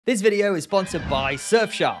This video is sponsored by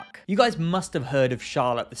Surfshark. You guys must have heard of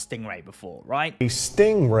Charlotte the Stingray before, right? A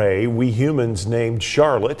stingray we humans named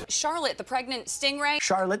Charlotte. Charlotte the pregnant stingray.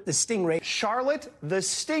 Charlotte the Stingray. Charlotte the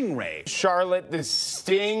Stingray. Charlotte the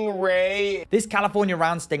Stingray. This California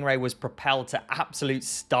round stingray was propelled to absolute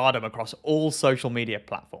stardom across all social media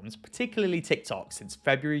platforms, particularly TikTok, since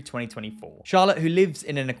February 2024. Charlotte, who lives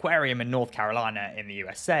in an aquarium in North Carolina in the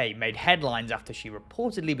USA, made headlines after she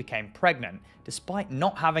reportedly became pregnant despite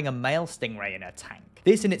not having a male stingray in her tank.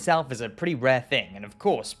 This in itself is a pretty rare thing, and of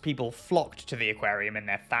course, people flocked to the aquarium in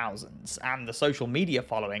their thousands, and the social media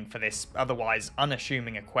following for this otherwise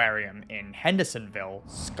unassuming aquarium in Hendersonville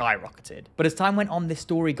skyrocketed. But as time went on, this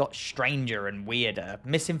story got stranger and weirder.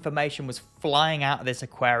 Misinformation was flying out of this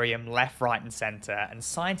aquarium left, right, and center, and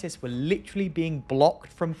scientists were literally being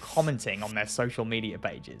blocked from commenting on their social media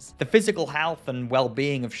pages. The physical health and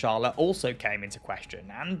well-being of Charlotte also came into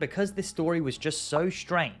question, and because this story was just so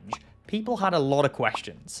strange, people had a lot of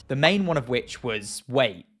questions. The main one of which was,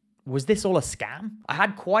 wait, was this all a scam? I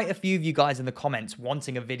had quite a few of you guys in the comments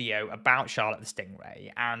wanting a video about Charlotte the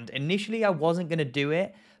Stingray, and initially I wasn't going to do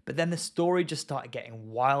it, but then the story just started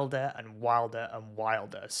getting wilder and wilder and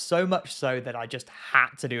wilder, so much so that I just had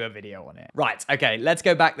to do a video on it. Right, okay, let's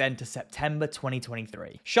go back then to September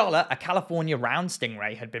 2023. Charlotte, a California round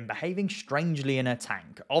stingray, had been behaving strangely in her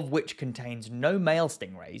tank, of which contains no male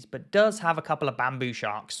stingrays, but does have a couple of bamboo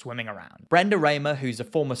sharks swimming around. Brenda Raymer, who's a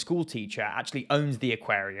former school teacher, actually owns the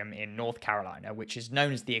aquarium in North Carolina, which is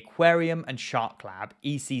known as the Aquarium and Shark Lab,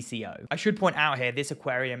 ECCO. I should point out here, this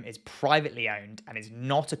aquarium is privately owned and is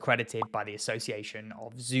not accredited by the Association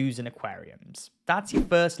of Zoos and Aquariums. That's your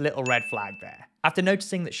first little red flag there. After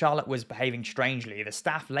noticing that Charlotte was behaving strangely, the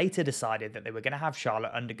staff later decided that they were going to have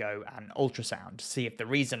Charlotte undergo an ultrasound to see if the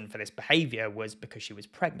reason for this behavior was because she was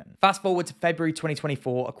pregnant. Fast forward to February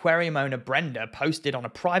 2024, aquarium owner Brenda posted on a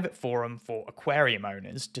private forum for aquarium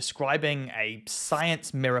owners describing a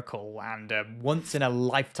science miracle and a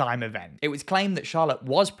once-in-a-lifetime event. It was claimed that Charlotte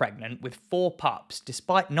was pregnant with 4 pups,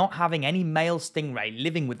 despite not having any male stingray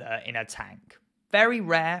living with her in her tank. Very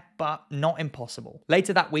rare, but not impossible.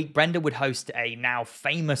 Later that week, Brenda would host a now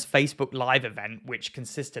famous Facebook Live event, which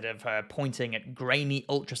consisted of her pointing at grainy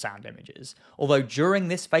ultrasound images. Although during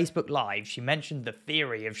this Facebook Live, she mentioned the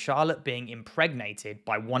theory of Charlotte being impregnated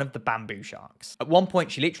by one of the bamboo sharks. At one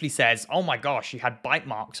point, she literally says, "Oh my gosh, she had bite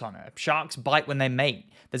marks on her. Sharks bite when they mate.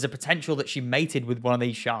 There's a potential that she mated with one of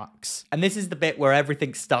these sharks." And this is the bit where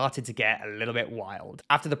everything started to get a little bit wild.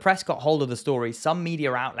 After the press got hold of the story, some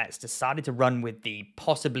media outlets decided to run with the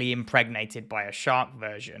possibly impregnated by a shark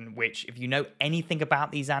version, which, if you know anything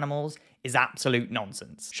about these animals, is absolute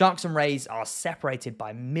nonsense. Sharks and rays are separated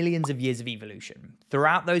by millions of years of evolution.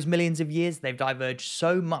 Throughout those millions of years, they've diverged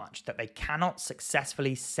so much that they cannot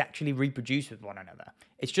successfully sexually reproduce with one another.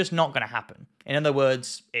 It's just not going to happen. In other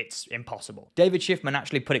words, it's impossible. David Schiffman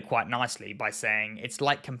actually put it quite nicely by saying it's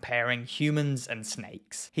like comparing humans and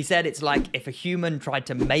snakes. He said it's like if a human tried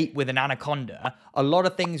to mate with an anaconda, a lot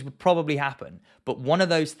of things would probably happen, but one of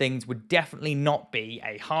those things would definitely not be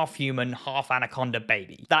a half human, half anaconda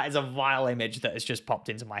baby. That is a vile image that has just popped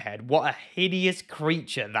into my head. What a hideous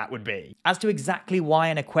creature that would be. As to exactly why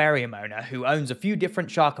an aquarium owner who owns a few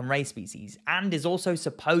different shark and ray species and is also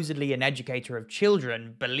supposedly an educator of children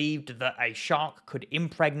believed that a shark could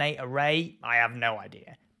impregnate a ray, I have no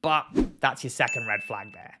idea. But that's your second red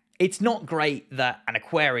flag there. It's not great that an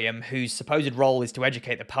aquarium whose supposed role is to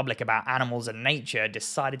educate the public about animals and nature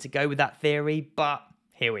decided to go with that theory, but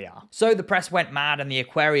here we are. So the press went mad and the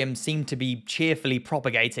aquarium seemed to be cheerfully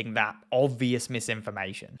propagating that obvious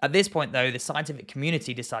misinformation. At this point though, the scientific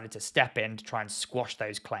community decided to step in to try and squash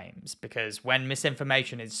those claims, because when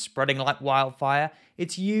misinformation is spreading like wildfire,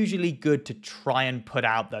 it's usually good to try and put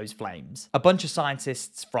out those flames. A bunch of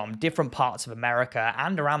scientists from different parts of America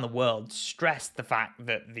and around the world stressed the fact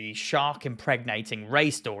that the shark impregnating ray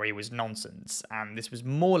story was nonsense, and this was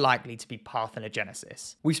more likely to be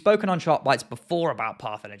parthenogenesis. We've spoken on Shark Bytes before about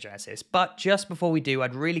parthenogenesis, but just before we do,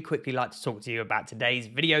 I'd really quickly like to talk to you about today's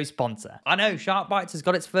video sponsor. I know, Shark Bytes has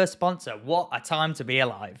got its first sponsor. What a time to be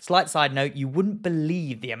alive. Slight side note, you wouldn't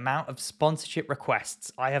believe the amount of sponsorship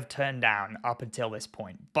requests I have turned down up until this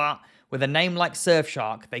point, but with a name like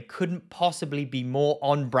Surfshark, they couldn't possibly be more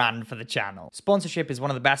on brand for the channel. Sponsorship is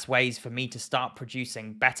one of the best ways for me to start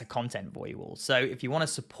producing better content for you all. So if you want to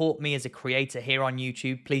support me as a creator here on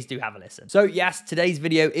YouTube, please do have a listen. So yes, today's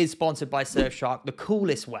video is sponsored by Surfshark, the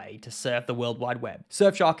coolest way to surf the World Wide Web.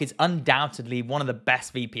 Surfshark is undoubtedly one of the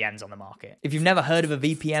best VPNs on the market. If you've never heard of a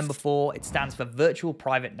VPN before, it stands for Virtual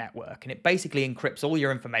Private Network, and it basically encrypts all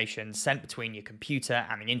your information sent between your computer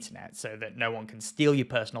and the internet so that no one can steal your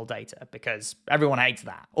personal data. Twitter, because everyone hates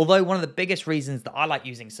that. Although one of the biggest reasons that I like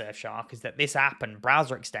using Surfshark is that this app and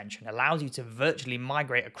browser extension allows you to virtually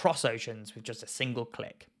migrate across oceans with just a single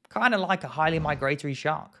click. Kind of like a highly migratory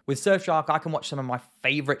shark. With Surfshark, I can watch some of my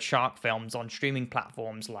favorite shark films on streaming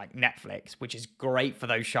platforms like Netflix, which is great for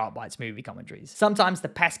those Shark Bytes movie commentaries. Sometimes the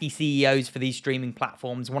pesky CEOs for these streaming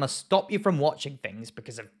platforms want to stop you from watching things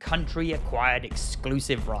because of country-acquired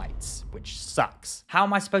exclusive rights, which sucks. How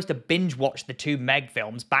am I supposed to binge watch the two Meg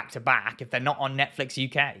films back to back if they're not on Netflix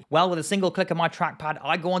UK? Well, with a single click of my trackpad,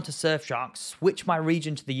 I go onto Surfshark, switch my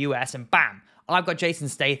region to the US, and bam! I've got Jason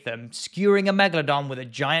Statham skewering a megalodon with a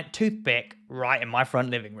giant toothpick right in my front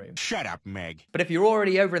living room. Shut up, Meg. But if you're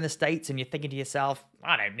already over in the States and you're thinking to yourself,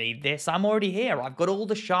 I don't need this, I'm already here, I've got all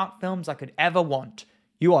the shark films I could ever want,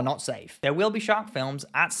 you are not safe. There will be shark films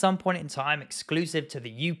at some point in time exclusive to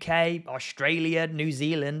the UK, Australia, New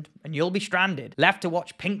Zealand, and you'll be stranded, left to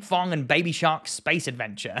watch Pink Fong and Baby Shark's space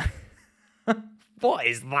adventure. What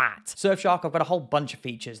is that? Surfshark have got a whole bunch of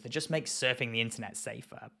features that just make surfing the internet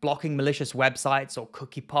safer, blocking malicious websites or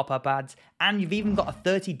cookie pop-up ads, and you've even got a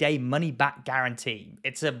 30-day money-back guarantee.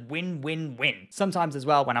 It's a win-win-win. Sometimes as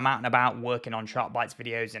well, when I'm out and about working on Shark Bytes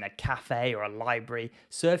videos in a cafe or a library,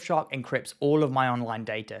 Surfshark encrypts all of my online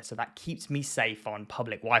data, so that keeps me safe on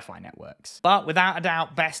public Wi-Fi networks. But without a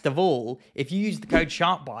doubt, best of all, if you use the code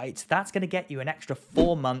SharkBytes, that's going to get you an extra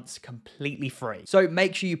 4 months completely free. So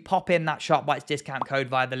make sure you pop in that Shark Bytes discount code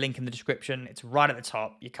via the link in the description. It's right at the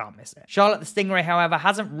top. You can't miss it. Charlotte the Stingray, however,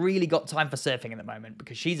 hasn't really got time for surfing at the moment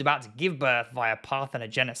because she's about to give birth via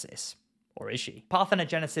parthenogenesis. Or is she?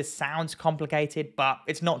 Parthenogenesis sounds complicated, but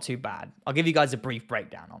it's not too bad. I'll give you guys a brief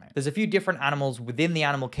breakdown on it. There's a few different animals within the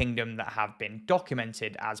animal kingdom that have been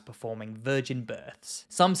documented as performing virgin births.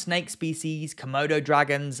 Some snake species, Komodo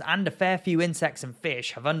dragons, and a fair few insects and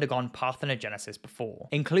fish have undergone parthenogenesis before,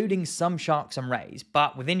 including some sharks and rays,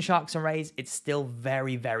 but within sharks and rays, it's still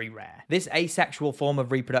very, very rare. This asexual form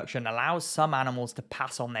of reproduction allows some animals to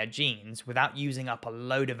pass on their genes without using up a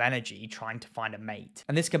load of energy trying to find a mate.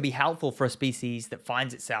 And this can be helpful for a species that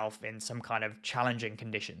finds itself in some kind of challenging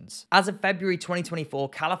conditions. As of February 2024,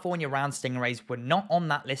 California round stingrays were not on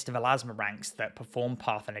that list of elasmoranks that perform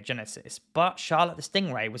parthenogenesis, but Charlotte the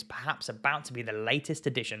Stingray was perhaps about to be the latest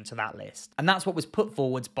addition to that list. And that's what was put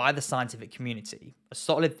forwards by the scientific community, a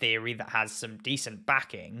solid theory that has some decent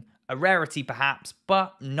backing, a rarity perhaps,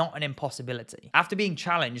 but not an impossibility. After being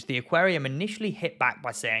challenged, the aquarium initially hit back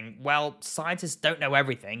by saying, well, scientists don't know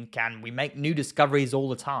everything, and we make new discoveries all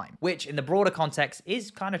the time. Which, in the broader context, is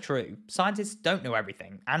kind of true. Scientists don't know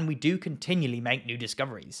everything, and we do continually make new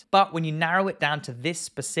discoveries. But when you narrow it down to this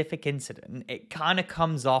specific incident, it kind of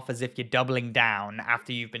comes off as if you're doubling down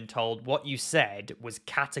after you've been told what you said was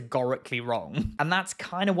categorically wrong. And that's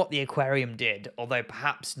kind of what the aquarium did, although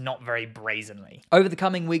perhaps not very brazenly. Over the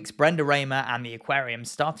coming weeks, Brenda Raymer and the aquarium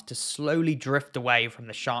started to slowly drift away from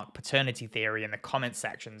the shark paternity theory in the comment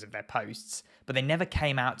sections of their posts, but they never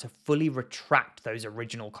came out to fully retract those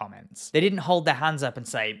original comments. They didn't hold their hands up and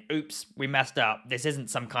say, oops, we messed up, this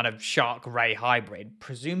isn't some kind of shark-ray hybrid,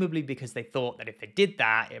 presumably because they thought that if they did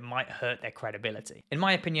that, it might hurt their credibility. In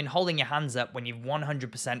my opinion, holding your hands up when you've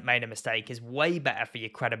 100% made a mistake is way better for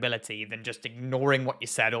your credibility than just ignoring what you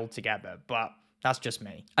said altogether, but that's just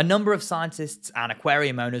me. A number of scientists and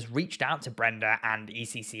aquarium owners reached out to Brenda and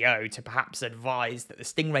ECCO to perhaps advise that the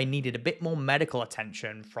stingray needed a bit more medical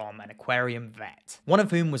attention from an aquarium vet. One of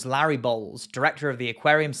whom was Larry Bowles, director of the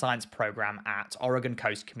aquarium science program at Oregon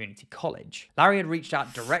Coast Community College. Larry had reached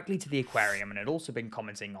out directly to the aquarium and had also been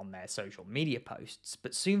commenting on their social media posts,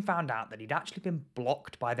 but soon found out that he'd actually been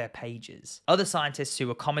blocked by their pages. Other scientists who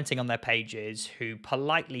were commenting on their pages, who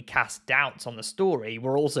politely cast doubts on the story,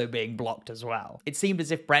 were also being blocked as well. It seemed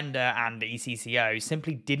as if Brenda and the ECCO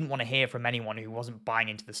simply didn't want to hear from anyone who wasn't buying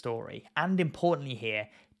into the story, and importantly here,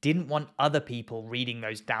 didn't want other people reading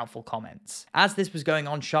those doubtful comments. As this was going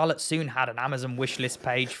on, Charlotte soon had an Amazon wishlist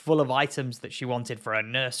page full of items that she wanted for her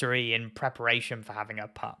nursery in preparation for having her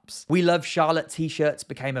pups. We Love Charlotte t-shirts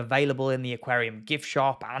became available in the aquarium gift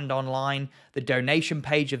shop and online, the donation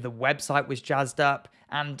page of the website was jazzed up,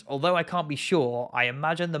 and although I can't be sure, I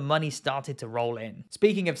imagine the money started to roll in.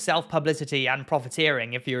 Speaking of self-publicity and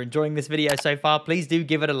profiteering, if you're enjoying this video so far, please do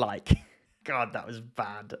give it a like. God, that was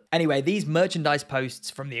bad. Anyway, these merchandise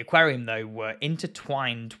posts from the aquarium, though, were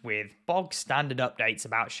intertwined with bog standard updates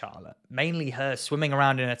about Charlotte, mainly her swimming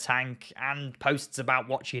around in a tank and posts about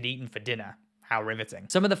what she had eaten for dinner. How riveting.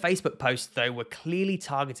 Some of the Facebook posts, though, were clearly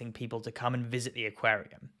targeting people to come and visit the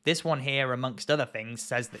aquarium. This one here, amongst other things,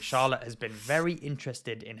 says that Charlotte has been very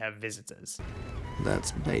interested in her visitors.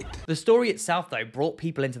 That's bait. The story itself, though, brought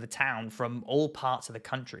people into the town from all parts of the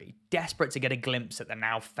country, desperate to get a glimpse at the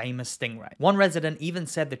now famous stingray. One resident even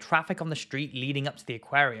said the traffic on the street leading up to the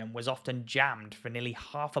aquarium was often jammed for nearly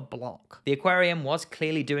half a block. The aquarium was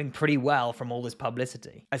clearly doing pretty well from all this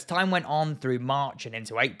publicity. As time went on through March and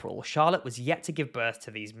into April, Charlotte was yet to give birth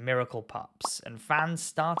to these miracle pups, and fans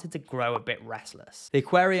started to grow a bit restless. The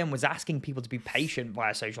aquarium was asking people to be patient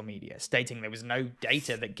via social media, stating there was no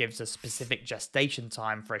data that gives a specific gestation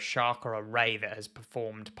time for a shark or a ray that has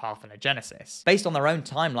performed parthenogenesis. Based on their own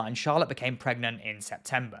timeline, Charlotte became pregnant in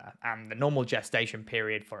September, and the normal gestation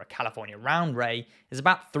period for a California round ray is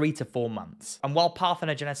about 3 to 4 months. And while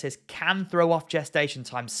parthenogenesis can throw off gestation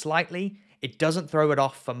time slightly, it doesn't throw it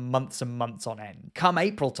off for months and months on end. Come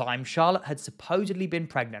April time, Charlotte had supposedly been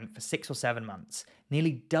pregnant for 6 or 7 months,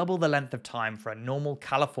 nearly double the length of time for a normal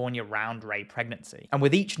California round ray pregnancy. And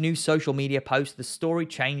with each new social media post, the story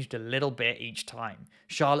changed a little bit each time.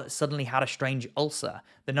 Charlotte suddenly had a strange ulcer.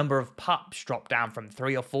 The number of pups dropped down from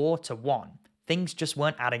 3 or 4 to 1. Things just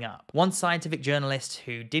weren't adding up. One scientific journalist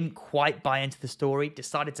who didn't quite buy into the story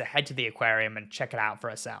decided to head to the aquarium and check it out for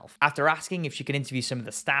herself. After asking if she could interview some of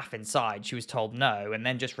the staff inside, she was told no, and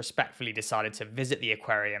then just respectfully decided to visit the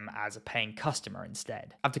aquarium as a paying customer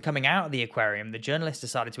instead. After coming out of the aquarium, the journalist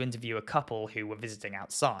decided to interview a couple who were visiting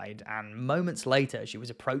outside, and moments later she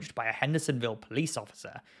was approached by a Hendersonville police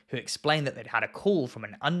officer who explained that they'd had a call from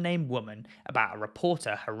an unnamed woman about a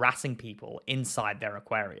reporter harassing people inside their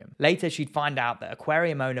aquarium. Later she'd find out that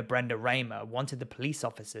aquarium owner Brenda Raymer wanted the police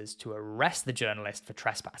officers to arrest the journalist for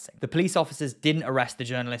trespassing. The police officers didn't arrest the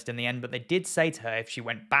journalist in the end, but they did say to her if she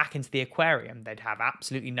went back into the aquarium, they'd have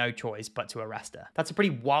absolutely no choice but to arrest her. That's a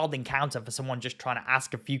pretty wild encounter for someone just trying to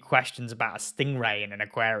ask a few questions about a stingray in an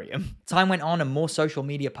aquarium. Time went on and more social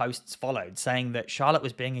media posts followed, saying that Charlotte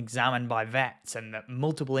was being examined by vets and that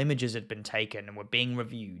multiple images had been taken and were being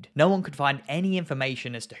reviewed. No one could find any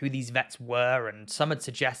information as to who these vets were, and some had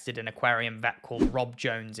suggested an aquarium vet called Rob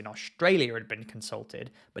Jones in Australia had been consulted,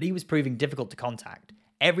 but he was proving difficult to contact.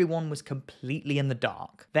 Everyone was completely in the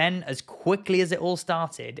dark. Then, as quickly as it all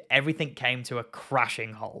started, everything came to a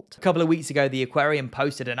crashing halt. A couple of weeks ago, the aquarium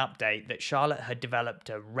posted an update that Charlotte had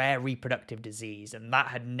developed a rare reproductive disease, and that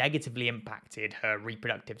had negatively impacted her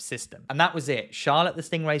reproductive system. And that was it. Charlotte the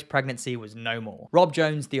Stingray's pregnancy was no more. Rob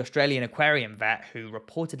Jones, the Australian aquarium vet who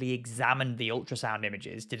reportedly examined the ultrasound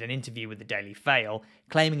images, did an interview with the Daily Fail,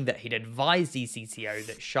 claiming that he'd advised ECCO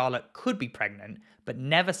that Charlotte could be pregnant, but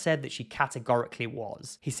never said that she categorically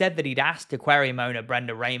was. He said that he'd asked aquarium owner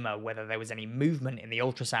Brenda Raymer whether there was any movement in the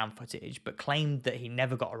ultrasound footage, but claimed that he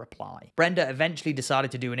never got a reply. Brenda eventually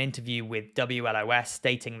decided to do an interview with WLOS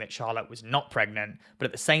stating that Charlotte was not pregnant, but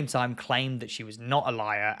at the same time claimed that she was not a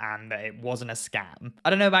liar and that it wasn't a scam.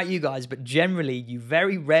 I don't know about you guys, but generally you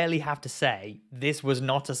very rarely have to say this was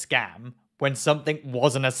not a scam when something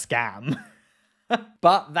wasn't a scam.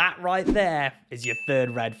 But that right there is your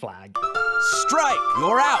third red flag. Strike!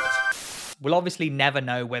 You're out! We'll obviously never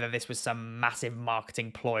know whether this was some massive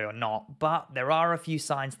marketing ploy or not, but there are a few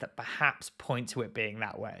signs that perhaps point to it being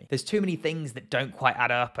that way. There's too many things that don't quite add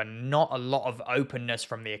up and not a lot of openness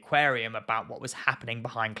from the aquarium about what was happening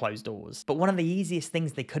behind closed doors. But one of the easiest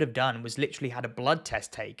things they could have done was literally had a blood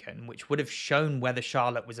test taken, which would have shown whether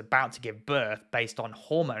Charlotte was about to give birth based on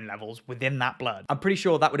hormone levels within that blood. I'm pretty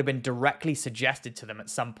sure that would have been directly suggested to them at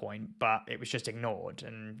some point, but it was just ignored.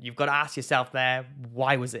 And you've got to ask yourself there,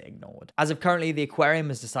 why was it ignored? As of currently, the aquarium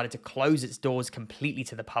has decided to close its doors completely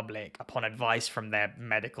to the public upon advice from their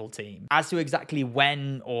medical team. As to exactly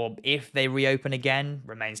when or if they reopen again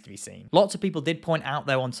remains to be seen. Lots of people did point out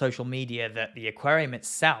though on social media that the aquarium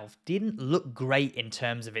itself didn't look great in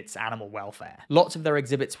terms of its animal welfare. Lots of their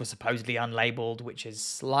exhibits were supposedly unlabeled, which is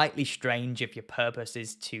slightly strange if your purpose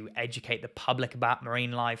is to educate the public about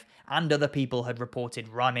marine life, and other people had reported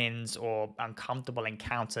run-ins or uncomfortable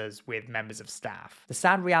encounters with members of staff. The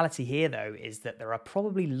sad reality here though is that there are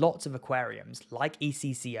probably lots of aquariums like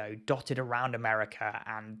ECCO dotted around America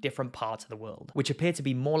and different parts of the world, which appear to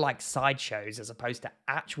be more like sideshows as opposed to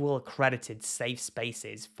actual accredited safe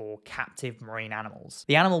spaces for captive marine animals.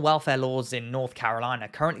 The animal welfare laws in North Carolina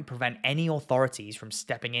currently prevent any authorities from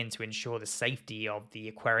stepping in to ensure the safety of the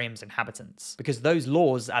aquarium's inhabitants, because those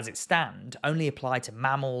laws, as it stand, only apply to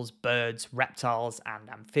mammals, birds, reptiles,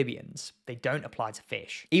 and amphibians. They don't apply to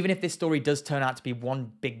fish. Even if this story does turn out to be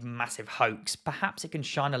one big massive massive hoax, perhaps it can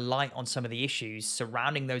shine a light on some of the issues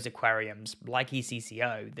surrounding those aquariums, like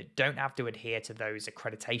ECCO, that don't have to adhere to those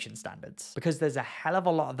accreditation standards. Because there's a hell of a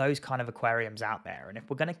lot of those kind of aquariums out there, and if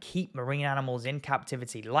we're going to keep marine animals in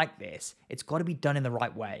captivity like this, it's got to be done in the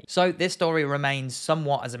right way. So this story remains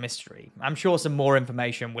somewhat as a mystery. I'm sure some more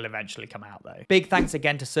information will eventually come out though. Big thanks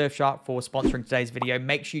again to Surfshark for sponsoring today's video.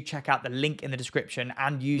 Make sure you check out the link in the description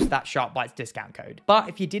and use that Bytes discount code. But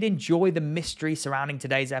if you did enjoy the mystery surrounding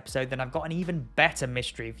today's episode, then I've got an even better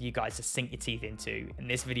mystery for you guys to sink your teeth into in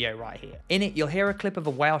this video right here. In it, you'll hear a clip of a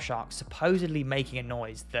whale shark supposedly making a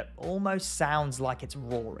noise that almost sounds like it's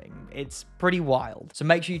roaring. It's pretty wild. So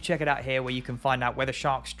make sure you check it out here, where you can find out whether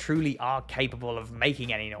sharks truly are capable of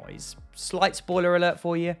making any noise. Slight spoiler alert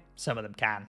for you, some of them can.